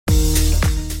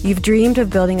You've dreamed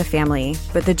of building a family,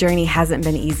 but the journey hasn't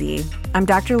been easy. I'm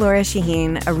Dr. Laura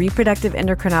Shaheen, a reproductive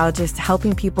endocrinologist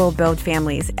helping people build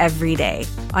families every day.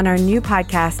 On our new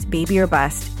podcast, Baby or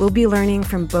Bust, we'll be learning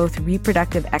from both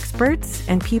reproductive experts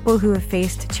and people who have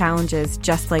faced challenges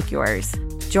just like yours.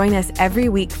 Join us every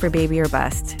week for Baby or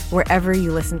Bust, wherever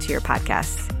you listen to your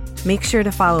podcasts. Make sure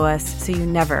to follow us so you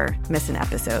never miss an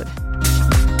episode.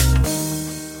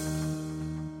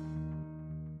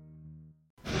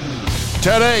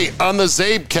 Today on the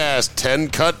Zabecast, 10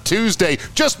 Cut Tuesday,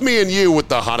 just me and you with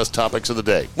the hottest topics of the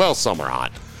day. Well, some are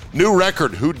hot. New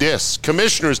record, who dis?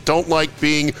 Commissioners don't like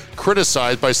being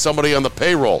criticized by somebody on the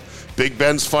payroll. Big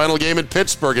Ben's final game in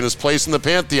Pittsburgh and his place in the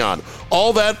Pantheon.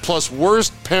 All that plus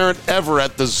worst parent ever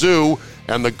at the zoo,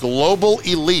 and the global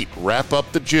elite wrap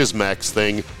up the Jizmax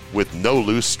thing with no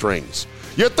loose strings.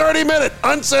 Your 30-minute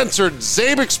uncensored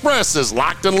Zabe Express is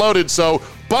locked and loaded, so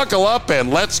buckle up and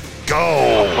let's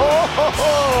go.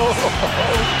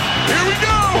 Here we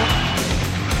go.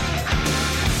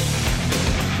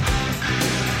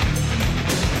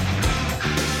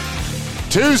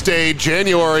 Tuesday,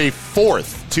 January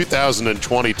 4th,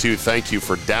 2022. Thank you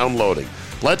for downloading.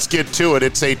 Let's get to it.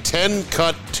 It's a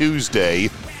 10-Cut Tuesday.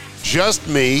 Just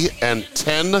me and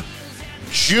 10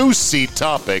 juicy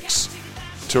topics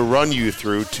to run you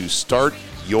through to start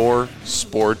your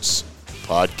sports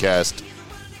podcast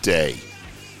day.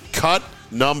 Cut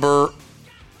number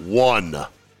 1.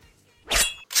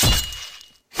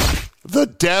 The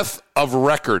death of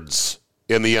records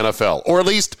in the NFL, or at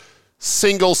least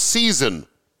single season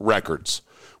records.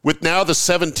 With now the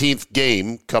 17th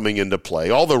game coming into play,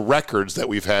 all the records that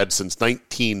we've had since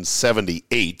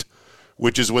 1978,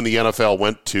 which is when the NFL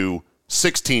went to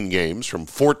 16 games from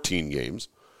 14 games,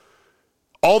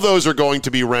 all those are going to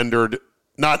be rendered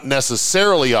not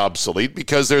necessarily obsolete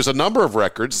because there's a number of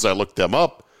records, as I looked them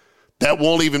up, that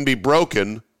won't even be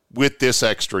broken with this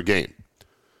extra game.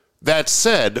 That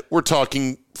said, we're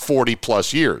talking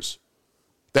 40-plus years.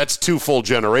 That's 2 full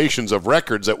generations of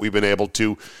records that we've been able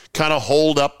to kind of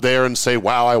hold up there and say,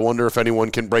 wow, I wonder if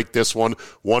anyone can break this one,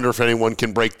 wonder if anyone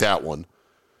can break that one.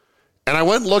 And I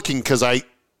went looking because I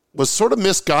was sort of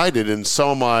misguided in some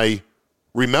of my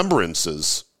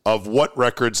remembrances of what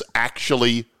records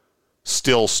actually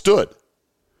still stood.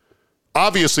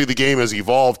 Obviously, the game has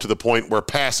evolved to the point where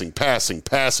passing,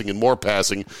 and more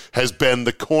passing has been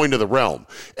the coin of the realm.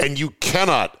 And you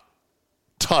cannot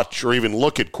touch or even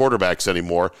look at quarterbacks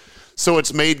anymore. So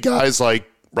it's made guys like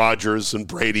Rodgers and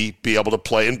Brady be able to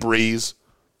play, and Breeze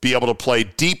be able to play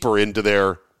deeper into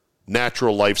their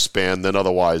natural lifespan than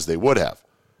otherwise they would have.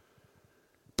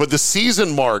 But the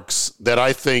season marks that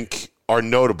I think are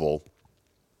notable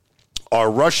are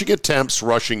rushing attempts,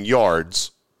 rushing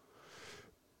yards,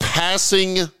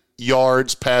 passing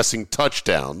yards, passing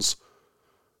touchdowns,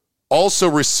 also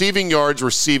receiving yards,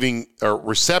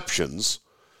 receptions,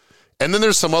 and then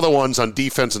there's some other ones on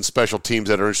defense and special teams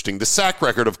that are interesting. The sack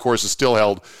record, of course, is still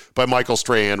held by Michael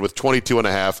Strahan with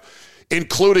 22.5,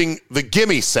 including the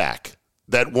gimme sack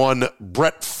that one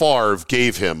Brett Favre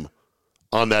gave him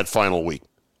on that final week.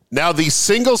 Now, the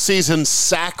single-season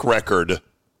sack record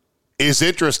is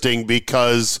interesting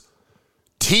because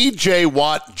T.J.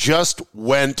 Watt just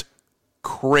went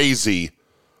crazy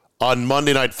on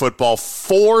Monday Night Football.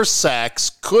 4 sacks,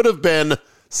 could have been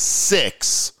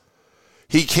 6.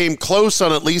 He came close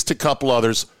on at least a couple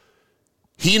others.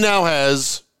 He now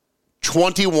has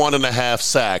 21.5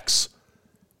 sacks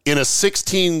in a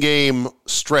 16-game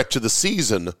stretch of the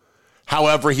season.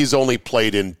 However, he's only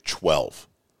played in 12.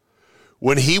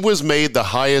 When he was made the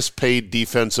highest-paid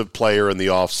defensive player in the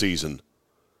offseason,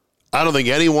 I don't think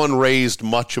anyone raised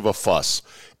much of a fuss.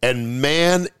 And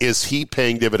man, is he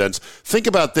paying dividends. Think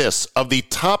about this. Of the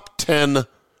top 10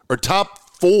 or top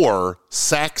 4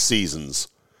 sack seasons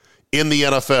in the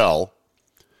NFL,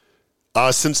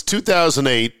 since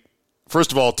 2008,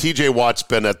 first of all, T.J. Watt's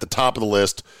been at the top of the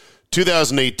list,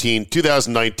 2018,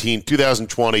 2019,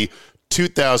 2020,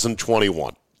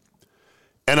 2021.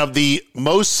 And of the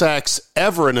most sacks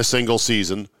ever in a single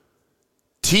season,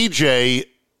 TJ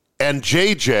and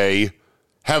JJ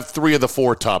have 3 of the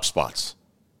 4 top spots.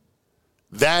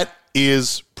 That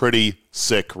is pretty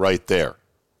sick right there.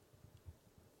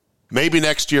 Maybe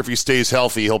next year, if he stays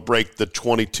healthy, he'll break the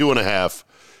 22.5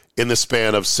 in the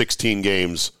span of 16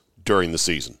 games during the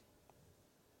season.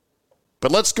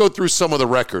 But let's go through some of the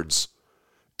records,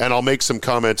 and I'll make some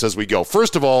comments as we go.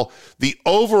 First of all, the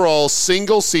overall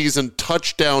single-season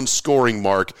touchdown scoring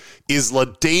mark is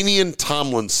LaDainian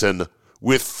Tomlinson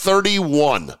with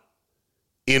 31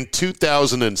 in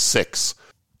 2006.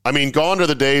 I mean, gone are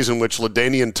the days in which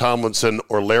LaDainian Tomlinson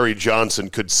or Larry Johnson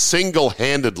could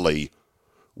single-handedly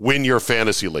win your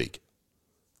fantasy league.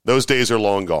 Those days are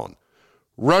long gone.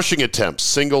 Rushing attempts,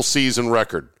 single season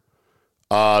record.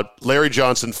 Larry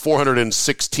Johnson,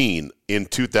 416 in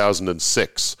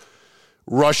 2006.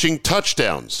 Rushing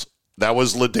touchdowns. That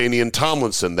was LaDainian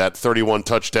Tomlinson, that 31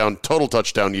 total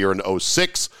touchdown year in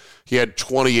 06. He had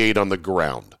 28 on the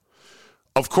ground.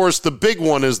 Of course, the big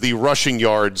one is the rushing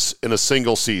yards in a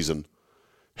single season,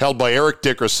 held by Eric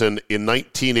Dickerson in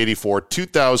 1984,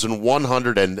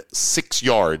 2,106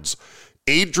 yards.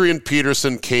 Adrian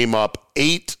Peterson came up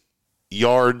 8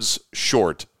 yards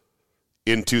short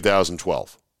in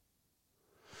 2012.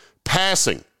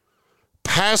 Passer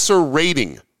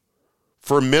rating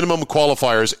for minimum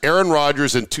qualifiers, Aaron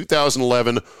Rodgers in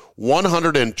 2011,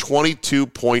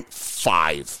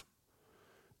 122.5.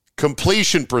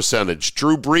 Completion percentage,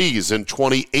 Drew Brees in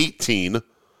 2018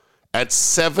 at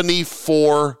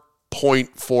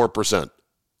 74.4%.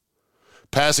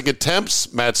 Passing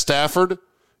attempts, Matt Stafford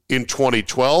in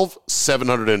 2012,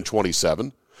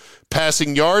 727.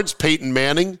 Passing yards, Peyton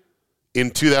Manning in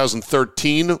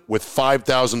 2013 with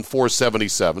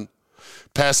 5,477.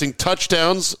 Passing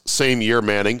touchdowns, same year,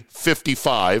 Manning,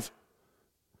 55.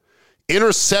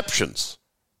 Interceptions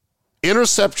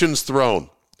thrown.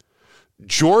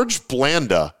 George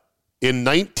Blanda in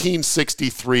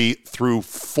 1963 threw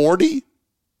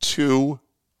 42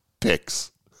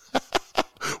 picks.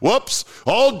 Whoops.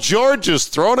 Old George is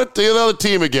throwing it to the other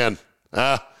team again.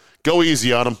 Go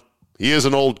easy on him. He is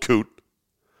an old coot.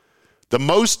 The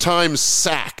most times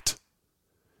sacked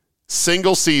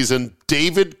single season,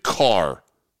 David Carr,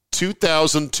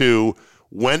 2002,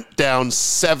 went down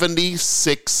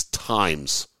 76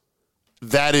 times.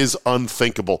 That is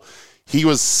unthinkable. He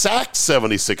was sacked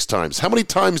 76 times. How many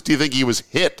times do you think he was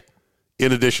hit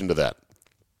in addition to that?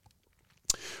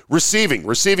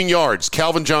 Receiving yards.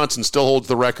 Calvin Johnson still holds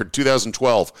the record,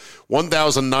 2012,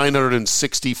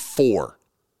 1,964.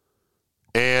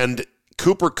 And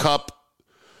Cooper Kupp,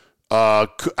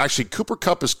 Cooper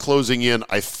Kupp is closing in,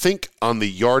 I think, on the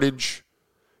yardage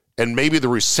and maybe the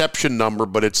reception number,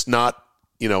 but it's not,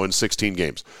 in 16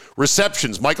 games.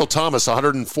 Receptions, Michael Thomas,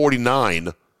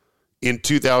 149 in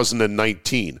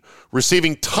 2019.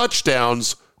 Receiving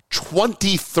touchdowns,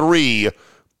 23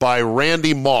 by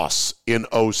Randy Moss in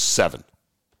 07.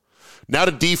 Now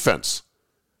to defense.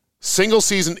 Single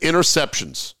season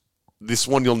interceptions. This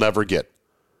one you'll never get.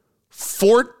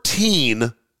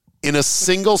 14 in a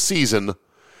single season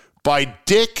by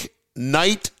Dick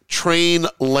Night Train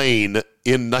Lane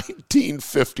in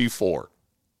 1954.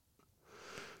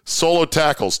 Solo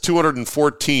tackles,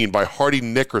 214 by Hardy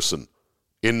Nickerson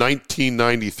in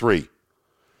 1993.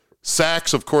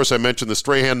 Sacks, of course, I mentioned the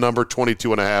Strahan number,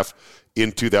 22.5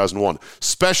 in 2001.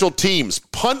 Special teams,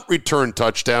 punt return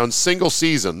touchdowns, single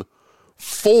season.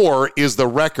 4 is the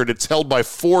record. It's held by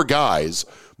 4 guys,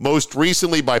 most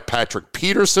recently by Patrick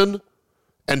Peterson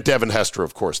and Devin Hester,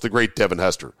 of course, the great Devin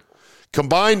Hester.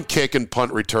 Combined kick and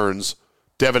punt returns,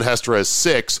 Devin Hester has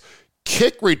 6.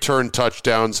 Kick return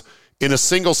touchdowns in a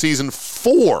single season,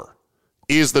 4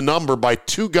 is the number by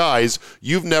 2 guys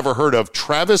you've never heard of,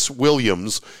 Travis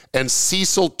Williams and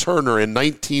Cecil Turner in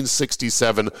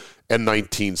 1967 and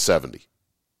 1970.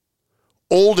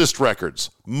 Oldest records,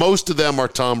 most of them are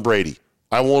Tom Brady.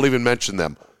 I won't even mention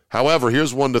them. However,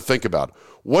 here's one to think about.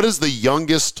 What is the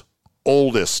youngest,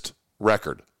 oldest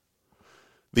record?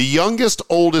 The youngest,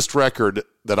 oldest record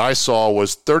that I saw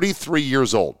was 33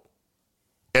 years old,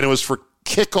 and it was for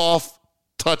kickoff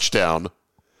touchdown,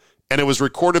 and it was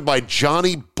recorded by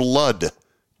Johnny Blood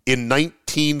in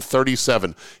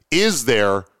 1937.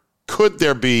 Could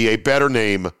there be a better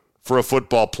name for a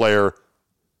football player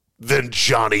than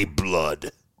Johnny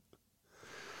Blood?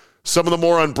 Some of the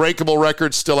more unbreakable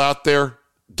records still out there.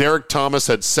 Derek Thomas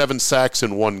had 7 sacks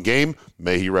in one game.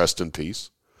 May he rest in peace.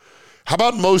 How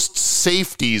about most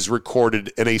safeties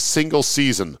recorded in a single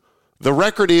season? The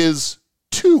record is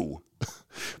 2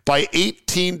 by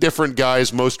 18 different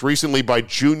guys, most recently by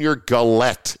Junior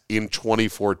Gillette in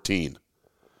 2014.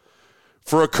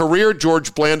 For a career,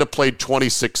 George Blanda played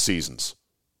 26 seasons.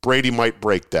 Brady might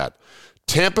break that.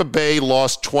 Tampa Bay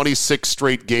lost 26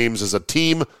 straight games as a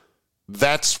team.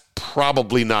 That's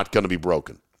probably not going to be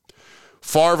broken.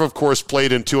 Favre, of course,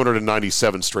 played in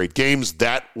 297 straight games.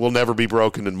 That will never be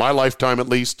broken in my lifetime, at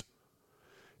least.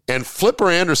 And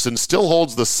Flipper Anderson still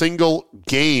holds the single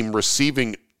game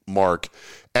receiving mark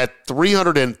at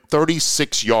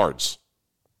 336 yards.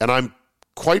 And I'm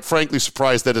quite frankly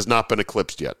surprised that has not been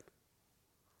eclipsed yet.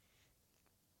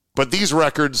 But these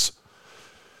records,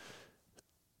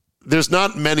 there's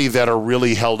not many that are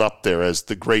really held up there as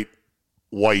the great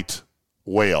white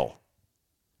whale,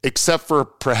 except for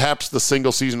perhaps the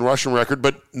single season rushing record,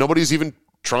 but nobody's even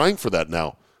trying for that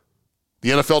now. The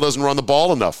NFL doesn't run the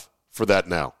ball enough for that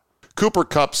now. Cooper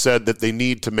Kupp said that they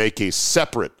need to make a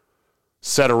separate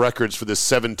set of records for this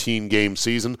 17-game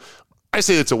season. I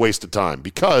say it's a waste of time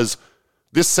because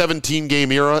this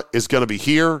 17-game era is going to be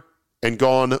here and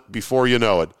gone before you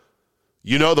know it.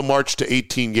 You know the march to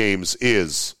 18 games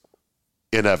is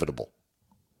inevitable.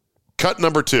 Cut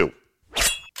number 2.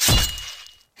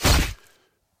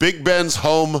 Big Ben's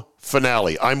home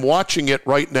finale. I'm watching it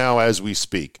right now as we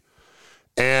speak.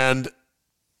 And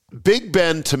Big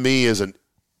Ben, to me, is an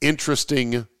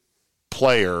interesting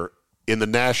player in the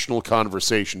national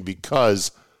conversation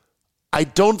because I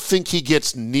don't think he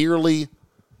gets nearly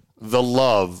the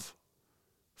love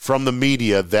from the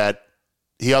media that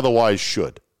he otherwise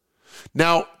should.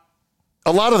 Now,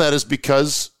 a lot of that is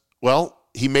because, well,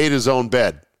 he made his own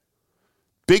bed.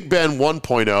 Big Ben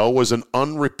 1.0 was an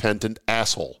unrepentant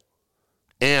asshole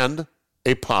and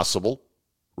a possible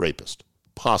rapist.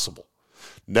 Possible.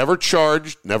 Never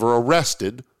charged, never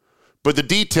arrested, but the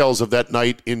details of that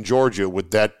night in Georgia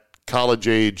with that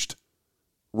college-aged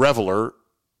reveler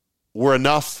were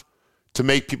enough to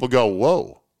make people go,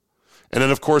 whoa. And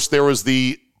then, of course, there was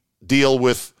the deal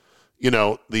with,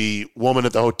 the woman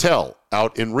at the hotel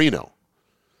out in Reno.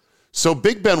 So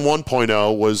Big Ben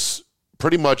 1.0 was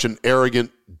pretty much an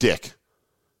arrogant dick.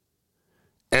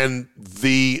 And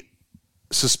the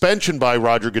suspension by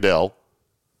Roger Goodell,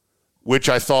 which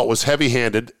I thought was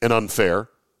heavy-handed and unfair,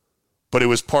 but it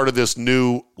was part of this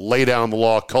new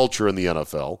lay-down-the-law culture in the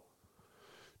NFL,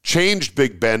 changed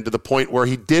Big Ben to the point where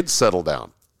he did settle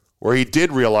down, where he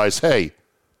did realize, hey,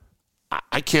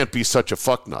 I can't be such a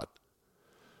fucknut.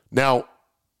 Now,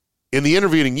 in the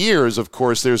intervening years, of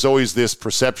course, there's always this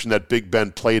perception that Big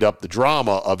Ben played up the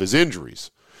drama of his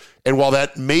injuries. And while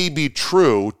that may be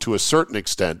true to a certain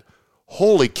extent,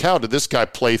 holy cow, did this guy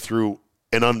play through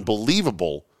an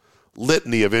unbelievable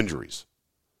litany of injuries.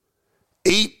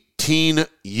 18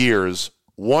 years,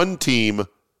 one team,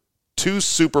 2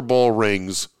 Super Bowl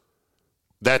rings.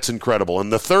 That's incredible.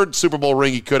 And the third Super Bowl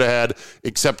ring he could have had,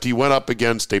 except he went up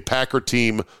against a Packer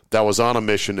team that was on a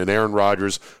mission, and Aaron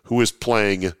Rodgers, who was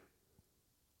playing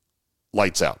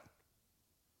lights out.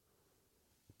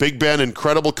 Big Ben,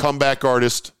 incredible comeback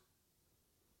artist.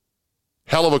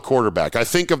 Hell of a quarterback. I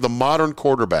think of the modern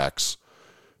quarterbacks,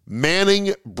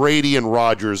 Manning, Brady, and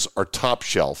Rodgers are top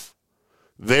shelf.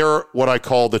 They're what I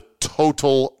call the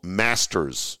total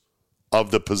masters of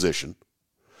the position.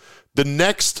 The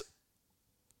next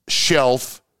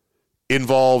shelf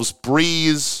involves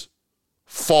Breeze,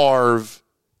 Favre,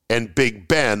 and Big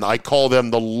Ben. I call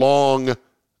them the long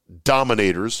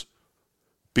dominators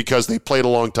because they played a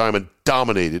long time and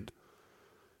dominated.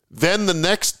 Then the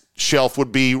next shelf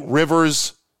would be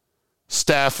Rivers,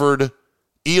 Stafford,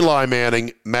 Eli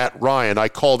Manning, Matt Ryan. I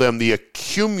call them the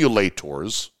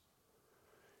accumulators.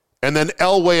 And then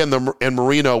Elway and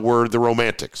Marino were the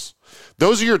romantics.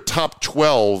 Those are your top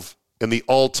 12 in the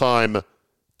all-time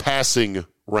passing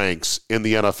ranks in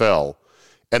the NFL.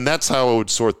 And that's how I would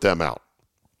sort them out.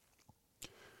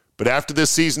 But after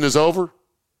this season is over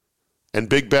and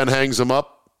Big Ben hangs them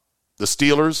up, the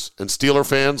Steelers and Steeler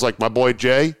fans like my boy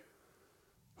Jay,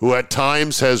 who at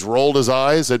times has rolled his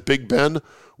eyes at Big Ben,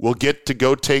 will get to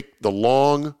go take the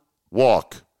long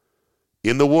walk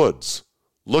in the woods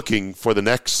looking for the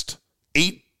next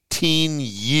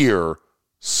 18-year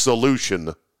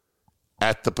solution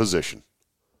at the position.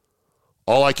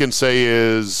 All I can say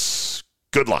is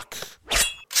good luck.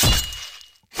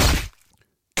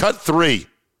 Cut 3.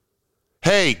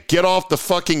 Hey, get off the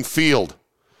fucking field.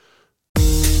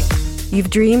 You've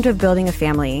dreamed of building a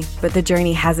family, but the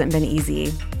journey hasn't been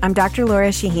easy. I'm Dr. Laura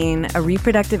Shaheen, a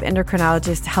reproductive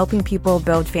endocrinologist helping people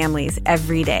build families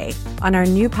every day. On our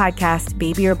new podcast,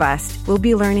 Baby or Bust, we'll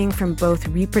be learning from both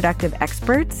reproductive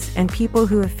experts and people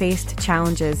who have faced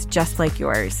challenges just like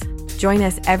yours. Join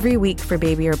us every week for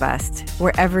Baby or Bust,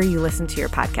 wherever you listen to your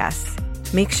podcasts.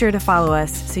 Make sure to follow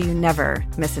us so you never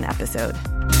miss an episode.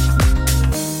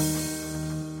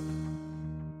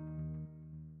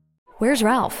 Where's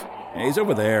Ralph? He's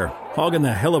over there, hogging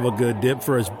the hell of a good dip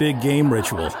for his big game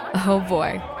ritual. Oh,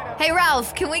 boy. Hey,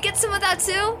 Ralph, can we get some of that,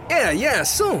 too? Yeah,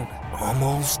 soon.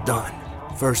 Almost done.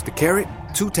 First the carrot,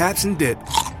 2 taps and dip.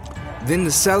 Then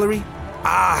the celery.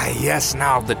 Ah, yes,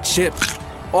 now the chips.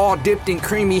 All dipped in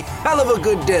creamy, hell of a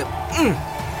good dip.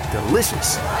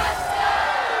 Delicious.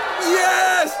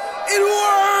 Yes! It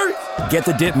worked! Get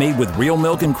the dip made with real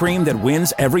milk and cream that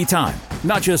wins every time.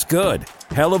 Not just good,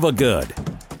 hell of a good.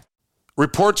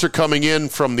 Reports are coming in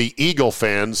from the Eagle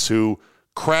fans who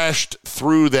crashed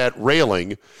through that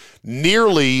railing,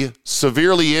 nearly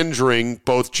severely injuring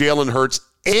both Jalen Hurts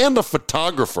and a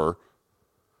photographer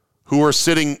who was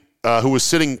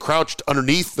sitting crouched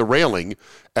underneath the railing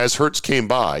as Hurts came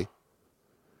by.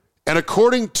 And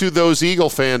according to those Eagle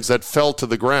fans that fell to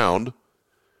the ground,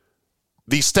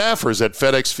 the staffers at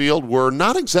FedEx Field were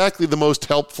not exactly the most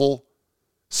helpful,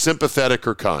 sympathetic,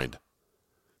 or kind.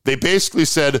 They basically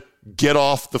said, get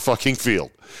off the fucking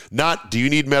field. Not, do you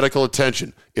need medical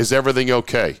attention? Is everything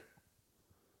okay?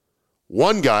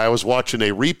 One guy, I was watching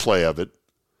a replay of it,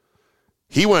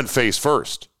 he went face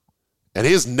first, and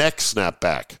his neck snapped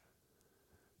back.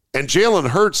 And Jalen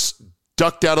Hurts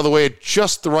ducked out of the way at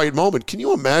just the right moment. Can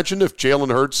you imagine if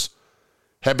Jalen Hurts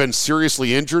had been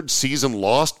seriously injured, season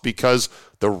lost because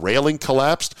the railing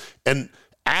collapsed? And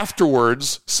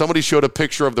afterwards, somebody showed a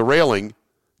picture of the railing.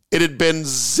 It had been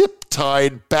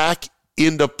zip-tied back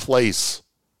into place.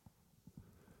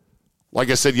 Like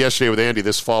I said yesterday with Andy,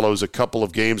 this follows a couple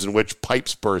of games in which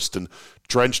pipes burst and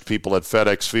drenched people at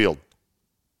FedEx Field.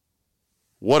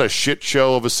 What a shit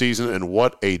show of a season, and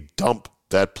what a dump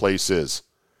that place is.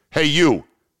 Hey, you,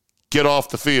 get off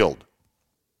the field.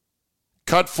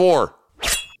 Cut 4.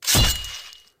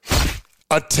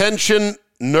 Attention,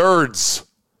 nerds.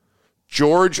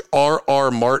 George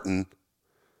R.R. Martin,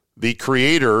 the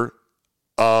creator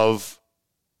of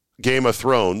Game of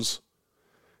Thrones,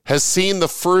 has seen the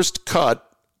first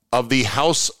cut of the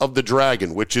House of the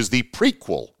Dragon, which is the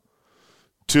prequel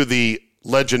to the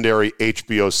legendary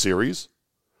HBO series.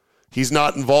 He's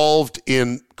not involved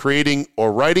in creating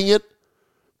or writing it,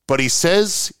 but he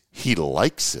says he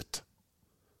likes it.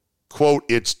 Quote,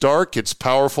 it's dark, it's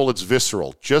powerful, it's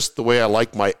visceral, just the way I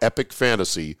like my epic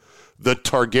fantasy. The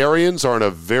Targaryens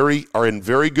are in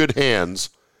very good hands.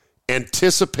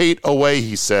 Anticipate away,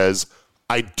 he says.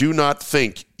 I do not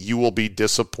think you will be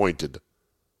disappointed.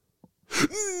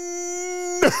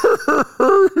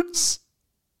 Nerds!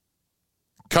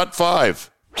 Cut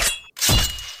 5.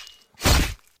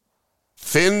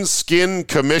 Thin-skinned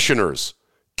commissioners.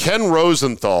 Ken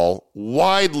Rosenthal,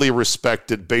 widely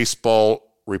respected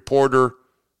baseball reporter,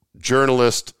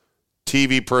 journalist,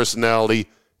 TV personality,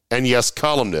 and yes,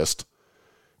 columnist,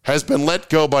 has been let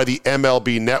go by the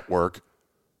MLB Network.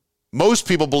 Most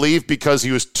people believe because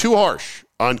he was too harsh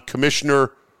on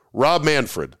Commissioner Rob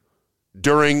Manfred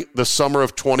during the summer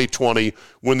of 2020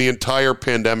 when the entire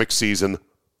pandemic season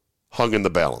hung in the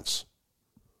balance.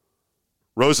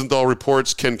 Rosenthal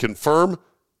reports can confirm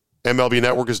MLB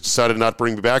Network has decided not to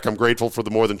bring me back. I'm grateful for the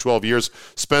more than 12 years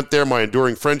spent there. My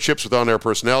enduring friendships with on-air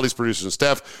personalities, producers, and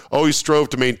staff always strove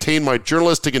to maintain my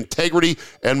journalistic integrity,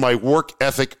 and my work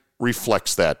ethic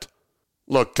reflects that.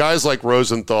 Look, guys like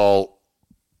Rosenthal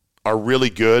are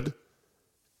really good,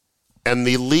 and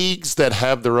the leagues that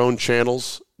have their own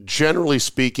channels, generally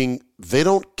speaking, they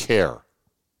don't care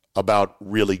about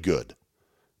really good.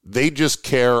 They just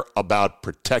care about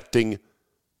protecting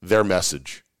their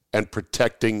message and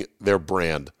protecting their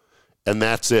brand, and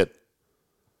that's it.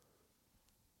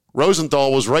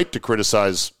 Rosenthal was right to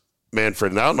criticize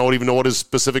Manfred, and I don't even know what his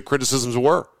specific criticisms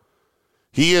were.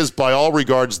 He is, by all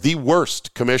regards, the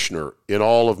worst commissioner in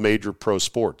all of major pro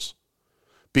sports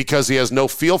because he has no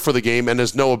feel for the game and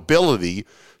has no ability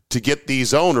to get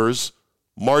these owners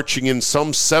marching in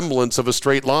some semblance of a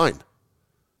straight line.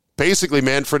 Basically,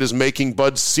 Manfred is making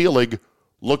Bud Selig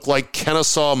look like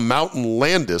Kennesaw Mountain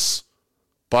Landis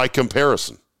by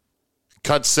comparison.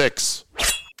 Cut 6.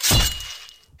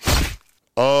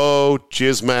 Oh,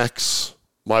 Jizmax,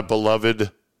 my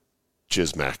beloved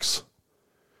Jizmax.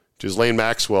 Ghislaine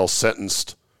Maxwell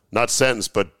found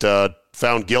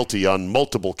guilty on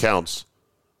multiple counts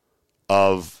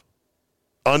of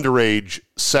underage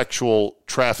sexual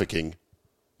trafficking,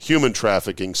 human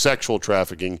trafficking, sexual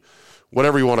trafficking,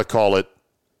 whatever you want to call it,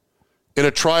 in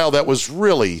a trial that was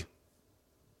really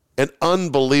an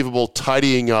unbelievable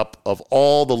tidying up of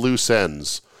all the loose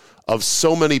ends of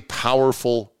so many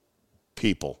powerful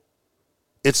people.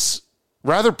 It's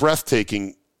rather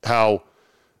breathtaking how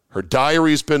her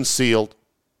diary's been sealed.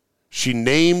 She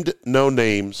named no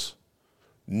names.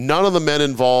 None of the men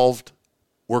involved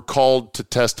were called to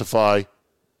testify.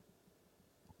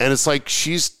 And it's like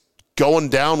she's going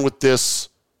down with this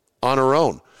on her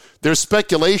own. There's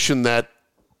speculation that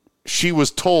she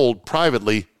was told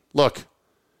privately, look,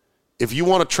 if you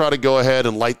want to try to go ahead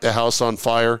and light the house on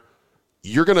fire,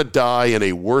 you're going to die in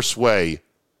a worse way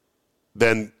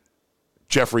than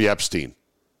Jeffrey Epstein.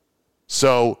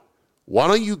 So why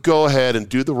don't you go ahead and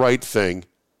do the right thing,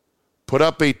 put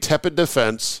up a tepid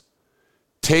defense,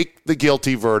 take the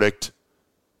guilty verdict,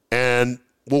 and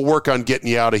we'll work on getting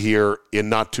you out of here in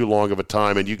not too long of a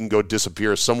time, and you can go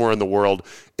disappear somewhere in the world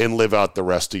and live out the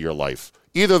rest of your life.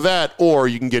 Either that or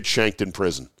you can get shanked in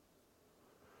prison.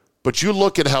 But you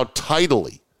look at how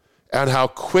tidily and how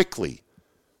quickly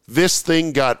this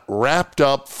thing got wrapped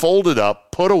up, folded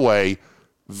up, put away,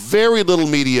 very little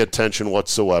media attention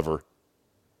whatsoever.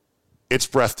 It's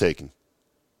breathtaking.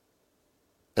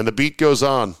 And the beat goes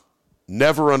on.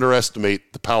 Never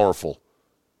underestimate the powerful,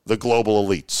 the global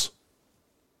elites.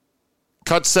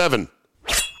 Cut 7.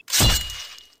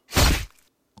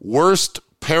 Worst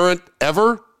parent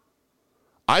ever?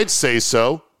 I'd say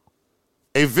so.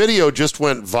 A video just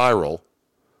went viral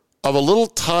of a little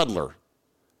toddler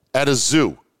at a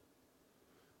zoo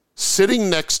sitting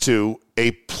next to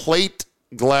a plate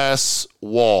glass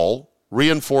wall,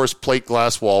 reinforced plate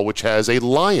glass wall, which has a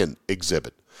lion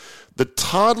exhibit. The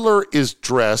toddler is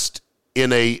dressed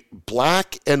in a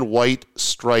black and white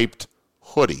striped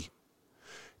hoodie,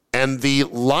 and the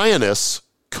lioness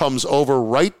comes over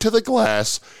right to the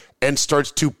glass and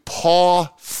starts to paw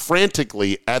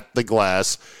frantically at the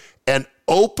glass and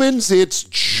opens its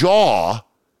jaw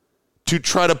to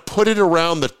try to put it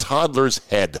around the toddler's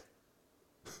head.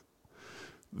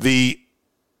 The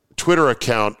Twitter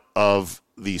account of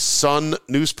the Sun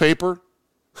newspaper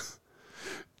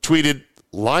tweeted,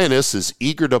 "Lioness is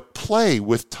eager to play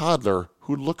with toddler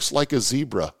who looks like a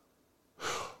zebra."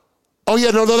 Oh,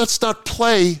 yeah, no, that's not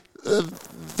play.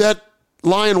 That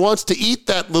lion wants to eat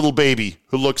that little baby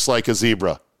who looks like a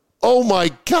zebra. Oh,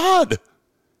 my God.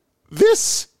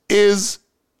 This is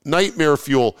nightmare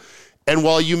fuel. And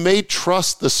while you may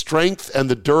trust the strength and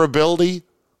the durability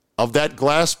of that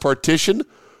glass partition,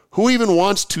 who even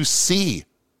wants to see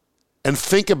and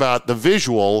think about the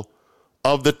visual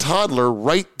of the toddler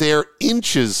right there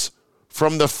inches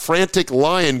from the frantic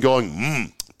lion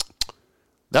going,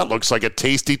 that looks like a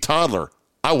tasty toddler.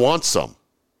 I want some.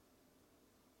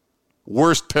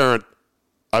 Worst parent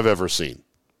I've ever seen.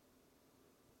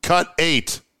 Cut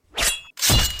 8.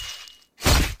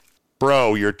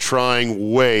 Bro, you're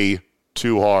trying way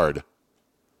too hard.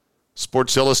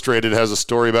 Sports Illustrated has a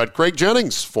story about Greg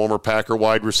Jennings, former Packer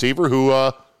wide receiver, who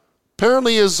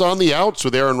apparently is on the outs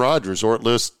with Aaron Rodgers, or at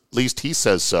least he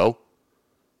says so.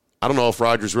 I don't know if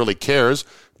Rodgers really cares.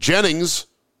 Jennings,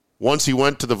 once he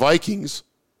went to the Vikings,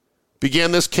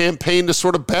 began this campaign to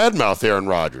sort of badmouth Aaron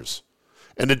Rodgers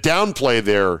and to downplay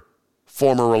their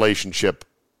former relationship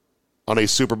on a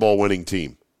Super Bowl winning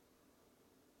team.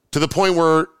 To the point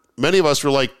where many of us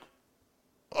were like,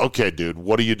 okay, dude,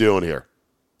 what are you doing here?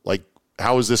 Like,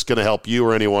 how is this going to help you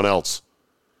or anyone else?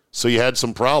 So you had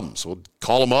some problems. Well,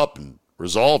 call him up and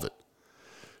resolve it.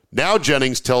 Now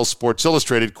Jennings tells Sports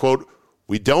Illustrated, quote,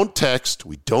 "We don't text,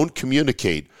 we don't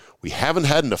communicate. We haven't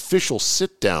had an official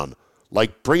sit down,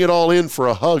 like bring it all in for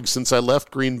a hug since I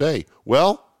left Green Bay."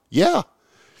 Well, yeah,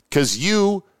 because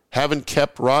you haven't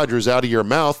kept Rodgers out of your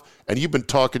mouth and you've been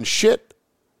talking shit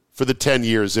for the 10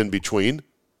 years in between.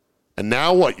 And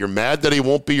now what, you're mad that he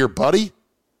won't be your buddy?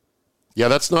 Yeah,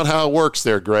 that's not how it works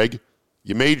there, Greg.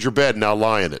 You made your bed, now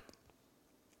lie in it.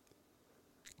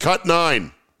 Cut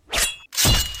 9.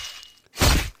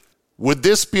 Would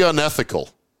this be unethical?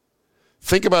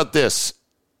 Think about this.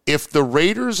 If the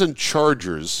Raiders and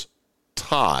Chargers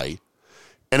tie,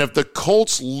 and if the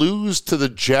Colts lose to the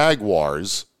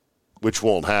Jaguars, which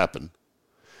won't happen,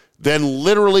 then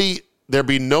literally there'd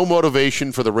be no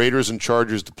motivation for the Raiders and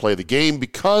Chargers to play the game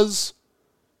because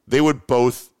they would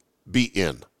both be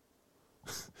in.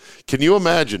 Can you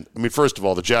imagine? I mean, first of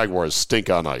all, the Jaguars stink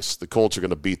on ice. The Colts are going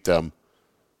to beat them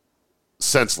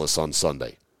senseless on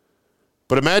Sunday.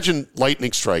 But imagine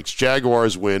lightning strikes,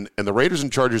 Jaguars win, and the Raiders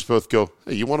and Chargers both go,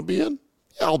 "Hey, you want to be in?"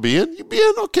 "Yeah, I'll be in." "You be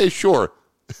in?" "Okay, sure."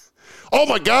 Oh,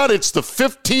 my God, it's the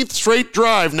 15th straight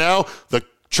drive now. The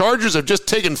Chargers have just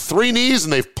taken 3 knees,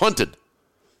 and they've punted.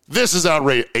 This is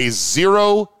outrageous. A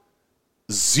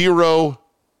 0-0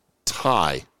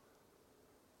 tie.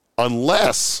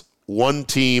 Unless one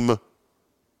team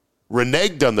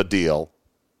reneged on the deal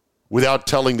without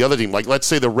telling the other team. Like, let's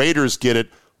say the Raiders get it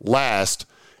last,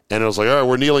 and it was like, all right,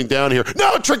 we're kneeling down here.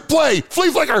 No, trick play,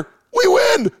 flea flicker. We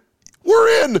win.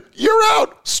 We're in. You're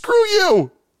out. Screw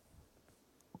you.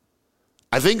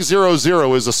 I think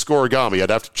 0-0 is a scoregami. I'd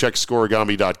have to check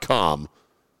scoregami.com,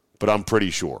 but I'm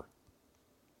pretty sure.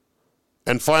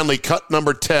 And finally, cut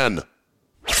number 10.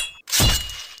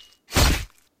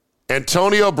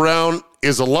 Antonio Brown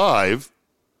is alive.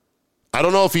 I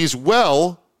don't know if he's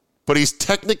well, but he's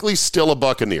technically still a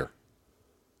Buccaneer.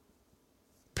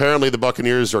 Apparently, the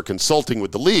Buccaneers are consulting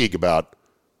with the league about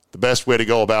the best way to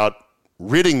go about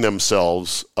ridding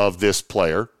themselves of this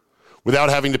player without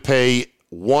having to pay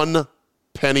 1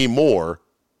 penny more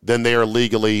than they are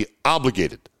legally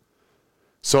obligated.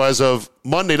 So as of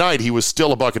Monday night, he was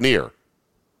still a Buccaneer.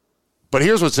 But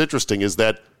here's what's interesting is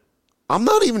that I'm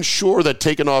not even sure that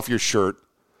taking off your shirt,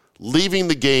 leaving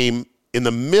the game in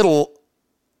the middle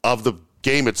of the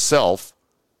game itself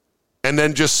and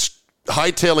then just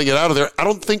hightailing it out of there, I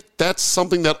don't think that's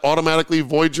something that automatically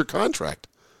voids your contract.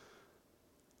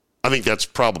 I think that's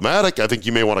problematic. I think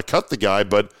you may want to cut the guy,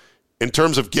 but in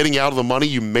terms of getting out of the money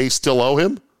you may still owe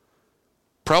him,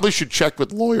 probably should check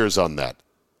with lawyers on that.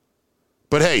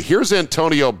 But hey, here's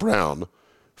Antonio Brown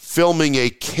filming a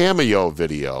cameo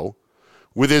video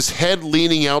with his head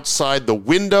leaning outside the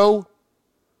window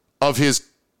of his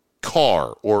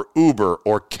car or Uber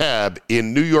or cab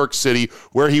in New York City,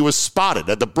 where he was spotted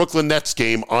at the Brooklyn Nets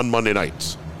game on Monday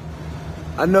nights.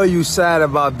 I know you sad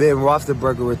about Ben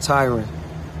Roethlisberger retiring,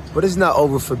 but it's not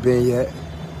over for Ben yet.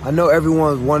 I know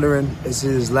everyone's wondering, is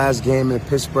it his last game in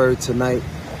Pittsburgh tonight,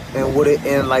 and would it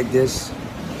end like this?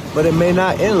 But it may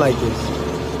not end like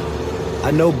this.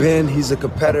 I know Ben, he's a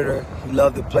competitor. He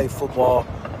loved to play football,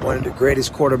 one of the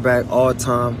greatest quarterback all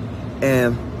time,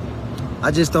 and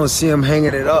I just don't see him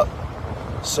hanging it up.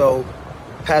 So,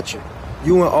 Patrick,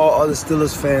 you and all other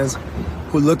Steelers fans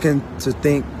who are looking to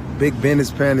think Big Ben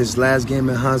is playing his last game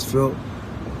in Heinz Field,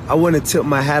 I wouldn't tip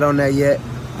my hat on that yet.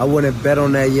 I wouldn't bet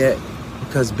on that yet,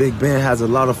 because Big Ben has a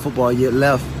lot of football yet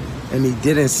left, and he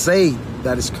didn't say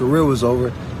that his career was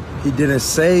over. He didn't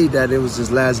say that it was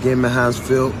his last game at Heinz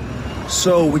Field.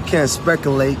 So we can't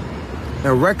speculate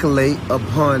and recollect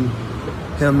upon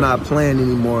him not playing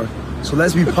anymore. So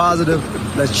let's be positive,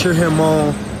 let's cheer him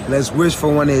on, let's wish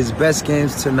for one of his best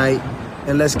games tonight,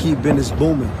 and let's keep business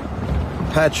booming.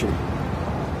 Patrick,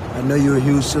 I know you're a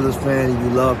huge Steelers fan, and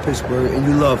you love Pittsburgh, and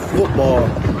you love football.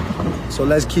 So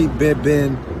let's keep Big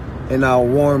Ben in our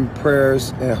warm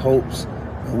prayers and hopes,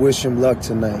 and wish him luck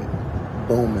tonight.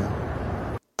 Booming.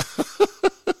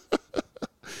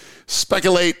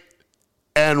 Speculate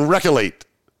and recollect.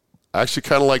 I actually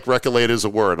kind of like recollect as a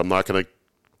word. I'm not going to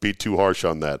be too harsh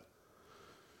on that.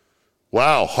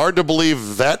 Wow, hard to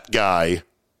believe that guy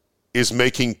is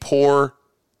making poor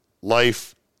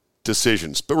life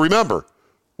decisions. But remember,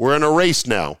 we're in a race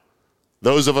now.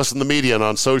 Those of us in the media and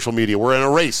on social media, we're in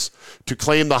a race to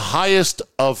claim the highest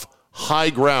of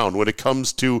high ground when it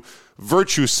comes to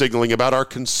virtue signaling about our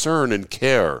concern and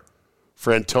care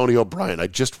for Antonio Brown. I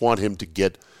just want him to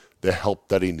get the help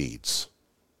that he needs.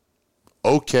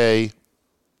 Okay,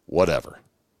 whatever.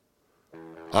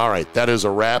 All right, that is a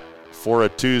wrap for a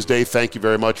Tuesday. Thank you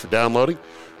very much for downloading,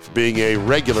 for being a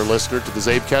regular listener to the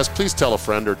Zabecast. Please tell a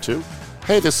friend or two,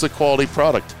 hey, this is a quality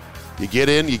product. You get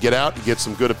in, you get out, you get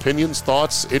some good opinions,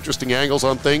 thoughts, interesting angles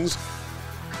on things,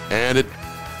 and it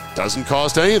doesn't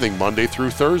cost anything Monday through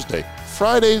Thursday.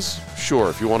 Fridays, sure,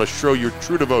 if you want to show your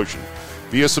true devotion,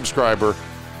 be a subscriber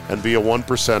and be a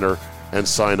 1%er and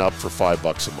sign up for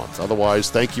 $5 a month. Otherwise,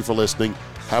 thank you for listening.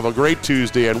 Have a great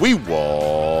Tuesday, and we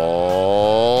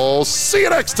will see you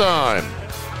next time.